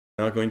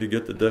not going to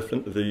get the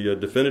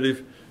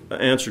definitive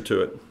answer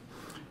to it.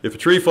 If a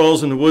tree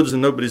falls in the woods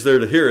and nobody's there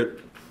to hear it,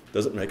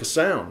 does it make a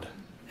sound?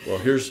 Well,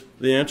 here's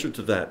the answer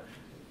to that.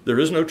 There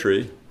is no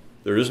tree.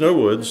 There is no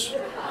woods.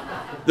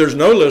 There's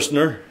no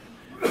listener.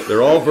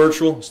 They're all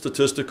virtual,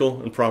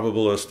 statistical, and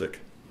probabilistic.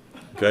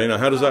 Okay, now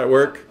how does that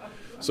work?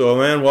 So a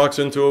man walks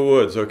into a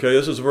woods. Okay,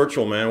 this is a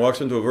virtual man,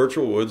 walks into a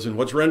virtual woods, and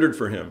what's rendered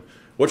for him?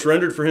 What's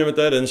rendered for him at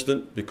that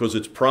instant, because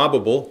it's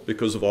probable,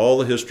 because of all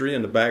the history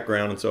and the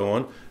background and so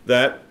on,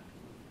 that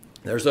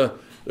there's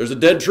a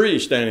dead tree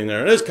standing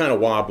there. And it's kind of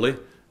wobbly,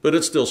 but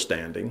it's still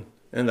standing.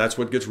 And that's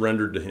what gets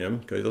rendered to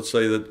him. Okay, let's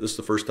say that this is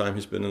the first time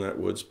he's been in that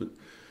woods, but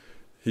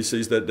he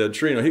sees that dead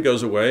tree. Now he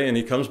goes away and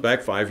he comes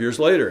back 5 years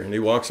later and he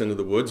walks into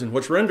the woods, and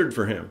what's rendered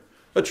for him?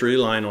 A tree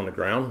lying on the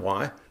ground.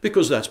 Why?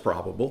 Because that's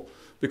probable.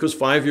 Because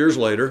 5 years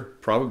later,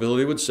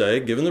 probability would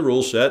say, given the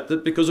rule set,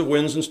 that because of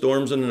winds and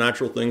storms and the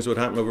natural things that would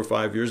happen over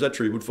 5 years, that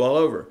tree would fall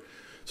over.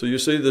 So you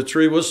see the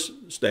tree was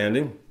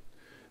standing,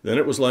 then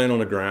it was laying on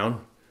the ground,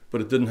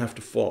 but it didn't have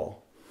to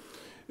fall.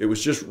 It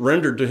was just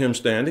rendered to him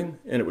standing,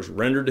 and it was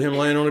rendered to him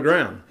laying on the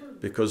ground,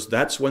 because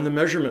that's when the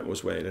measurement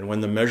was made. And when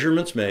the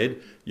measurement's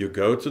made, you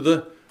go to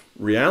the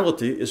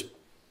reality is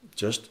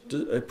just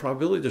a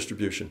probability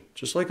distribution,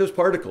 just like those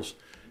particles.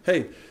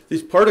 Hey,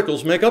 these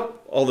particles make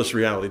up all this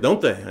reality,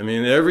 don't they? I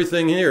mean,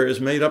 everything here is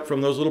made up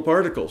from those little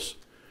particles.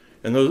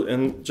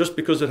 And just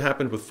because it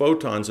happened with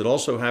photons, it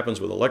also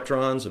happens with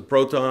electrons and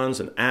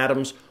protons and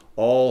atoms.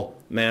 All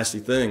massy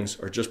things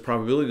are just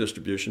probability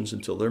distributions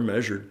until they're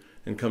measured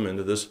and come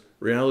into this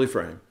reality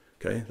frame.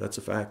 Okay, that's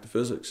a fact of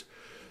physics.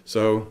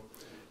 So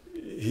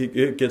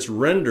it gets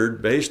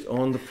rendered based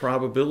on the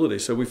probability.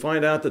 So we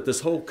find out that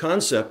this whole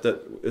concept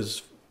that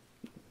is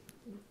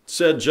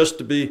said just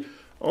to be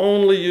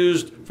only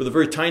used for the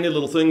very tiny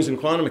little things in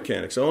quantum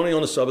mechanics, only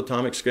on a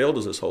subatomic scale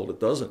does this hold. It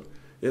doesn't.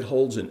 It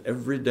holds in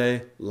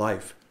everyday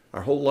life.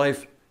 Our whole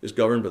life is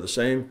governed by the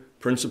same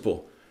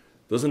principle.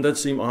 Doesn't that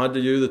seem odd to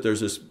you, that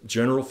there's this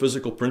general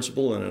physical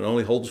principle and it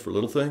only holds for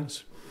little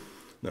things?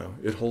 No,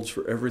 it holds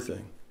for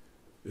everything.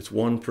 It's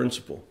one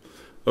principle.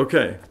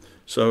 Okay,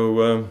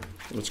 so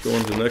let's go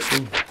on to the next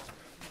one.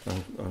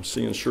 I'm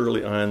seeing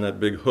Shirley eyeing that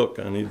big hook.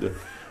 I need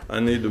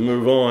to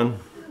move on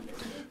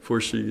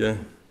before she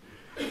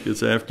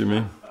gets after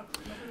me.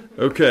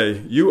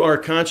 Okay, you are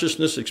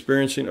consciousness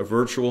experiencing a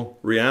virtual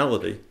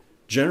reality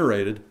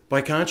generated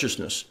by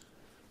consciousness.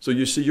 So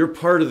you see, you're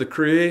part of the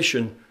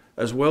creation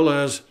as well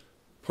as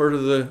part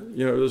of the,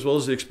 as well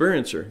as the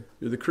experiencer.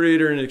 You're the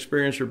creator and the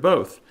experiencer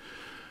both.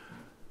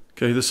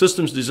 Okay, the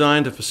system's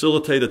designed to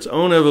facilitate its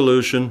own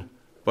evolution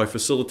by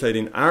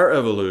facilitating our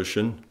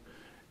evolution,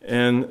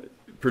 and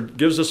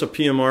gives us a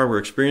PMR where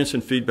experience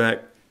and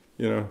feedback,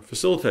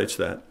 facilitates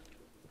that.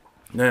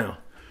 Now,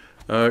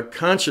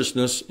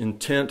 consciousness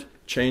intent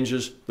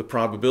changes the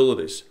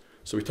probabilities.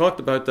 So we talked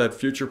about that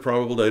future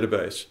probable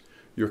database.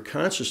 Your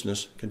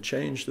consciousness can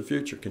change the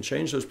future, can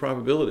change those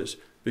probabilities,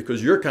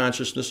 because your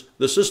consciousness,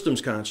 the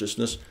system's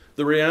consciousness,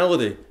 the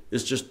reality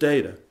is just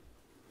data.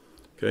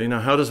 Okay, now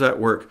how does that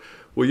work?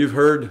 Well, you've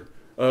heard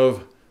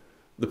of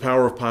the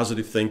power of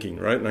positive thinking,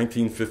 right?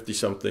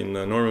 1950-something,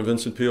 Norman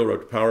Vincent Peale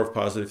wrote The Power of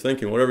Positive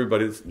Thinking. What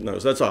everybody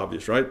knows, that's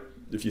obvious, right?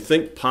 If you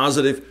think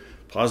positive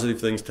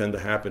things tend to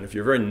happen. If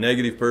you're a very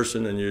negative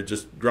person and you're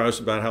just grouse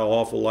about how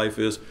awful life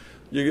is,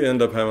 you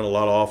end up having a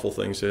lot of awful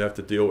things you have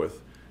to deal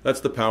with.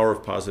 That's the power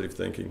of positive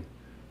thinking,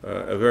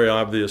 a very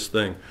obvious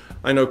thing.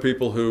 I know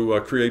people who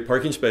create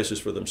parking spaces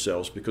for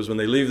themselves, because when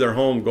they leave their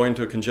home going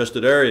to a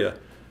congested area,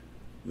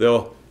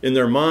 they'll, in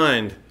their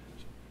mind,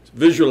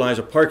 visualize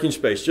a parking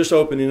space just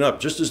opening up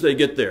just as they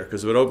get there,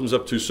 because if it opens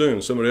up too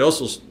soon, somebody else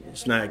will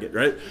snag it,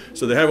 right?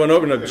 So they have one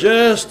open up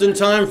just in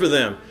time for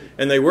them,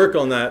 and they work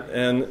on that.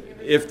 And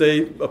if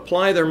they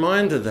apply their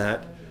mind to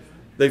that,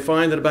 they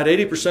find that about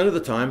 80% of the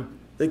time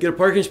they get a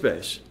parking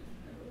space.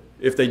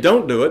 If they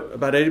don't do it,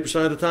 about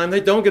 80% of the time they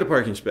don't get a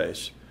parking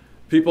space.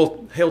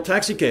 People hail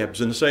taxi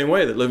cabs in the same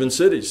way that live in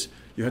cities.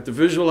 You have to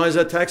visualize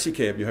that taxi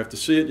cab. You have to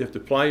see it. You have to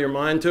apply your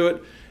mind to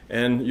it,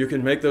 and you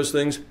can make those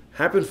things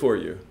happen for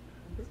you.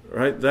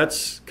 Right?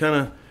 That's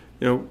kind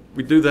of,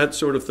 we do that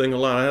sort of thing a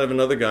lot. I have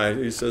another guy,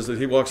 he says that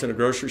he walks in a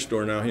grocery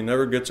store now. He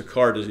never gets a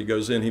cart as he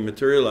goes in. He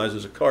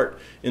materializes a cart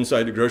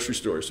inside the grocery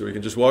store. So he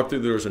can just walk through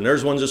the doors, and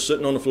there's one just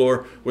sitting on the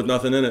floor with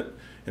nothing in it.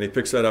 And he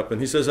picks that up.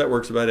 And he says that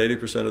works about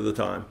 80% of the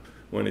time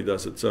when he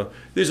does it. So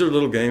these are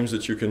little games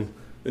that you can,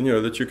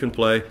 that you can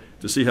play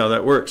to see how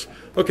that works.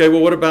 Okay,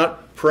 well, what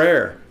about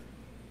prayer?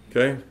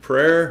 Okay,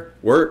 prayer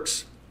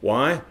works.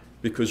 Why?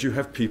 Because you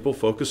have people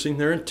focusing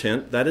their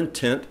intent. That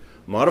intent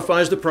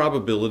modifies the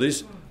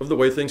probabilities of the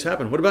way things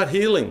happen. What about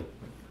healing?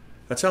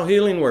 That's how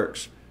healing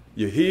works.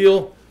 You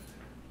heal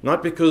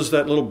not because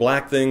that little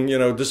black thing,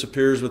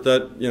 disappears with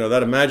that,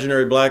 that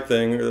imaginary black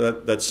thing,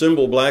 that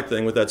symbol black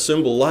thing with that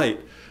symbol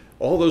light.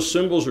 All those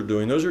symbols are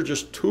doing, those are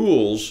just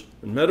tools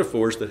and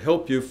metaphors that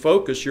help you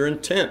focus your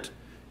intent.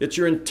 It's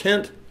your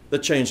intent that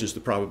changes the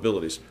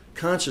probabilities.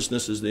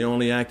 Consciousness is the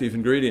only active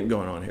ingredient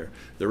going on here.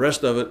 The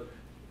rest of it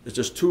is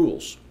just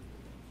tools.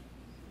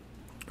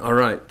 All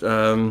right.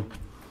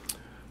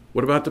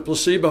 What about the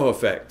placebo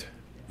effect?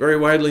 Very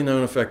widely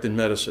known effect in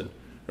medicine,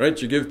 right?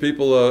 You give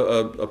people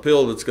a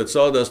pill that's got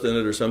sawdust in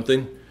it or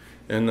something,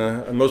 and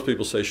most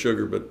people say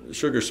sugar, but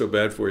sugar's so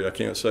bad for you, I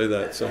can't say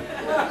that. So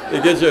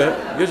it gives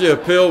you a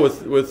pill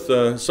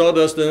with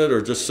sawdust in it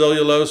or just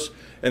cellulose,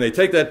 and they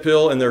take that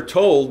pill and they're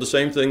told the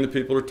same thing that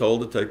people are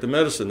told to take the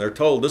medicine. They're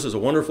told, this is a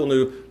wonderful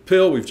new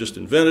pill, we've just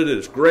invented it,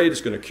 it's great,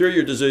 it's going to cure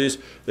your disease.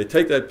 They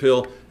take that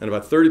pill, and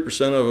about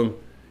 30% of them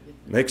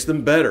makes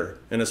them better.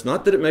 And it's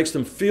not that it makes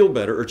them feel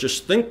better or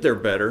just think they're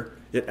better,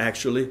 it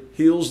actually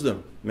heals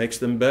them, makes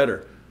them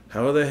better.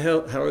 How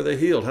are they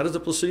healed? How does the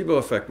placebo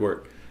effect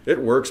work?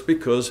 It works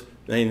because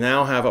they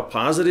now have a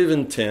positive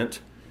intent,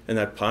 and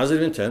that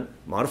positive intent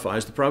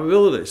modifies the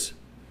probabilities.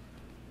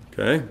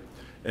 Okay?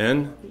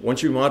 And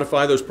once you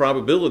modify those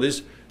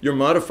probabilities, you're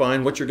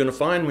modifying what you're going to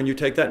find when you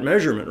take that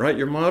measurement, right?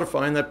 You're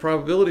modifying that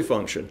probability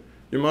function.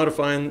 You're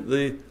modifying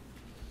the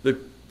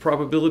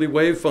probability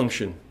wave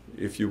function,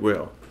 if you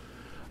will.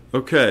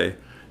 Okay,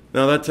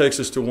 now that takes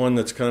us to one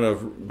that's kind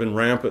of been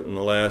rampant in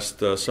the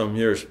last some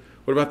years.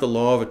 What about the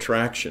law of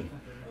attraction,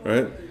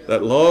 right?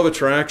 That law of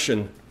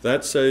attraction,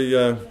 that's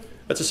the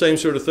same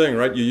sort of thing,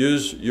 right? You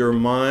use your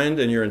mind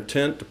and your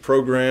intent to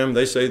program,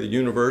 they say the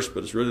universe,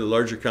 but it's really the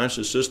larger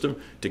conscious system,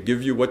 to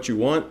give you what you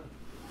want.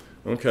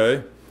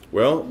 Okay,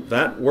 well,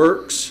 that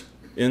works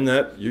in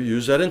that you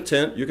use that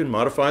intent, you can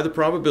modify the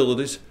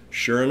probabilities,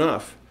 sure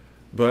enough.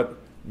 But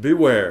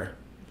beware,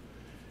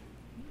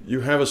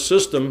 you have a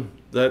system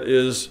that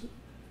is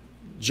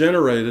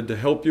generated to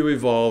help you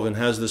evolve and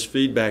has this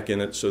feedback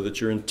in it so that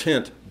your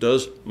intent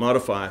does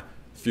modify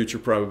future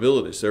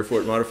probabilities.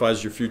 Therefore, it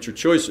modifies your future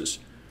choices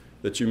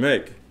that you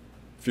make,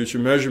 future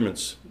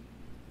measurements,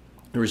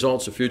 the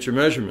results of future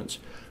measurements.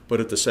 But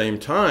at the same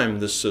time,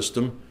 this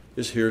system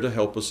is here to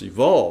help us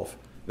evolve.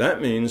 That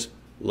means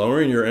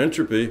lowering your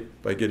entropy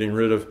by getting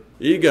rid of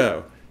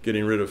ego,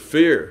 getting rid of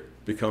fear,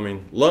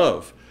 becoming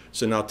love.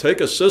 So now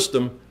take a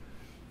system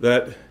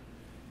that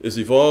is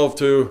evolved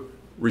to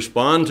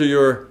respond to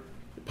your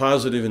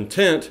positive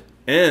intent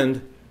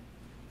and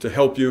to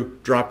help you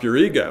drop your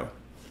ego.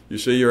 You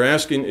see, you're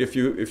asking, if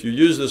you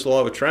use this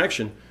law of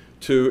attraction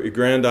to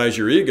aggrandize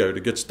your ego, to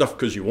get stuff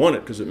because you want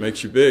it, because it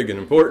makes you big and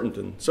important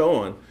and so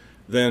on,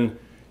 then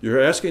you're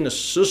asking a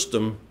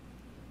system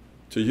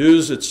to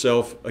use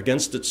itself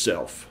against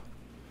itself.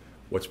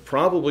 What's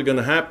probably going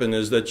to happen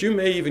is that you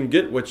may even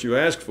get what you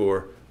ask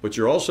for, but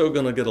you're also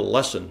going to get a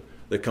lesson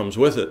that comes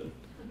with it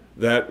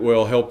that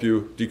will help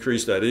you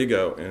decrease that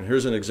ego. And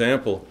here's an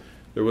example.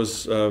 There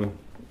was a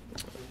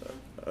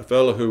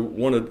fellow who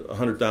wanted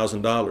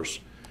 $100,000.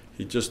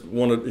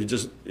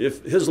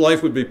 If his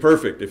life would be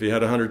perfect if he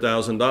had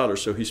 $100,000,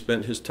 so he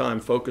spent his time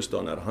focused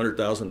on that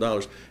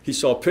 $100,000. He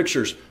saw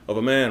pictures of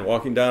a man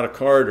walking down a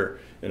corridor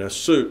in a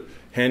suit,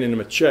 handing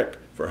him a check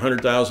for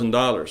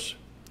 $100,000.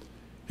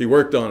 He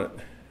worked on it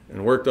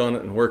and worked on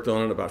it and worked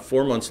on it. About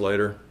 4 months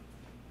later,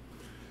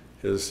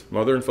 his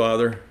mother and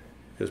father,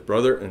 his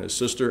brother and his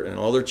sister and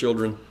all their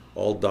children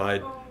all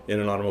died in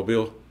an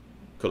automobile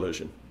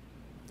collision.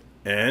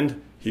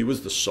 And he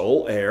was the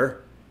sole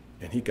heir,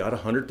 and he got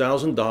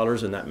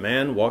 $100,000, and that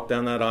man walked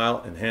down that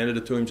aisle and handed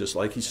it to him just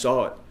like he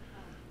saw it.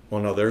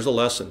 Well, now there's a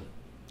lesson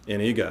in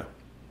ego.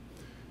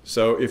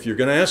 So if you're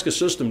going to ask a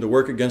system to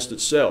work against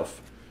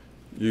itself,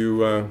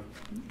 you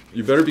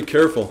better be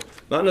careful,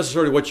 not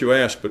necessarily what you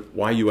ask, but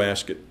why you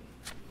ask it.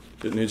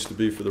 It needs to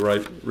be for the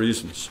right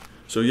reasons.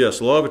 So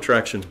yes, law of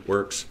attraction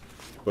works,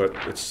 but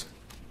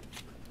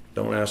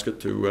don't ask it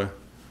to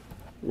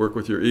work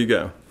with your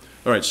ego.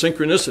 All right,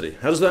 synchronicity.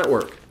 How does that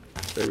work?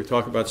 Okay, we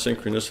talk about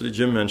synchronicity.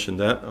 Jim mentioned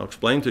that. I'll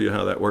explain to you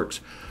how that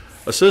works.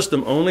 A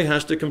system only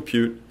has to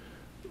compute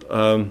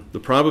the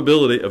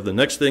probability of the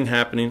next thing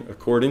happening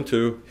according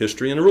to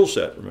history and a rule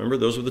set. Remember,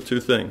 those are the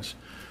two things.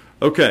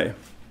 Okay.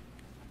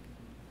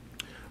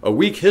 A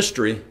weak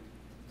history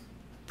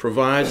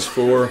provides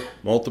for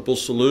multiple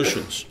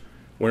solutions.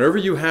 Whenever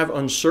you have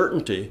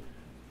uncertainty,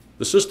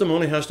 the system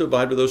only has to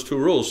abide by those two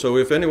rules. So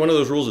if any one of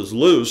those rules is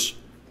loose,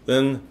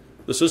 then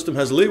the system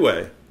has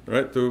leeway,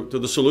 right, to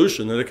the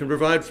solution that it can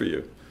provide for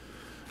you.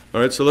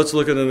 All right, so let's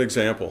look at an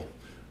example.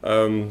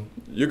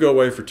 You go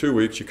away for 2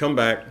 weeks, you come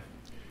back,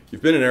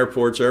 you've been in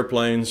airports,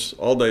 airplanes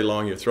all day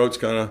long, your throat's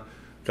kind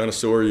of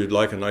sore, you'd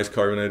like a nice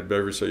carbonated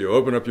beverage, so you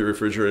open up your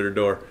refrigerator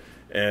door,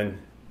 and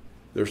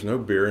there's no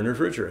beer in the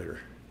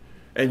refrigerator.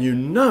 And you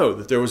know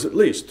that there was at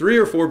least 3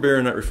 or 4 beer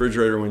in that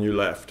refrigerator when you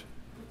left.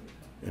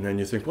 And then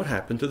you think, what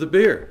happened to the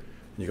beer?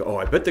 And you go, oh,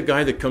 I bet the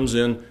guy that comes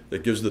in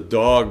that gives the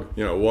dog,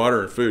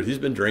 water and food, he's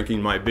been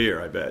drinking my beer,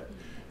 I bet.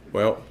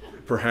 Well,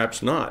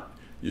 perhaps not.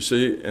 You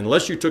see,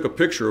 unless you took a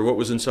picture of what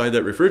was inside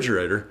that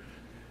refrigerator,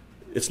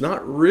 it's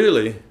not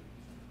really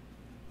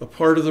a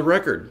part of the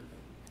record.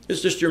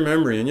 It's just your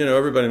memory. And,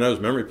 everybody knows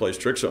memory plays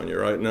tricks on you,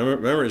 right? And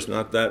memory's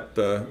not that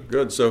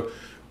good. So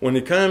when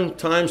it comes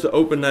times to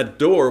open that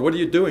door, what are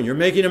you doing? You're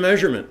making a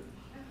measurement.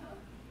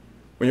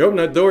 When you open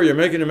that door, you're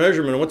making a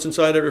measurement of what's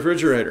inside that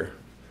refrigerator.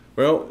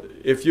 Well,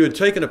 if you had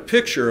taken a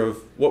picture of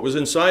what was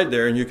inside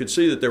there and you could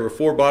see that there were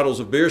 4 bottles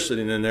of beer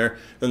sitting in there,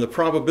 then the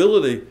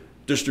probability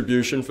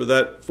distribution for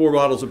that 4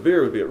 bottles of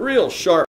beer would be a real sharp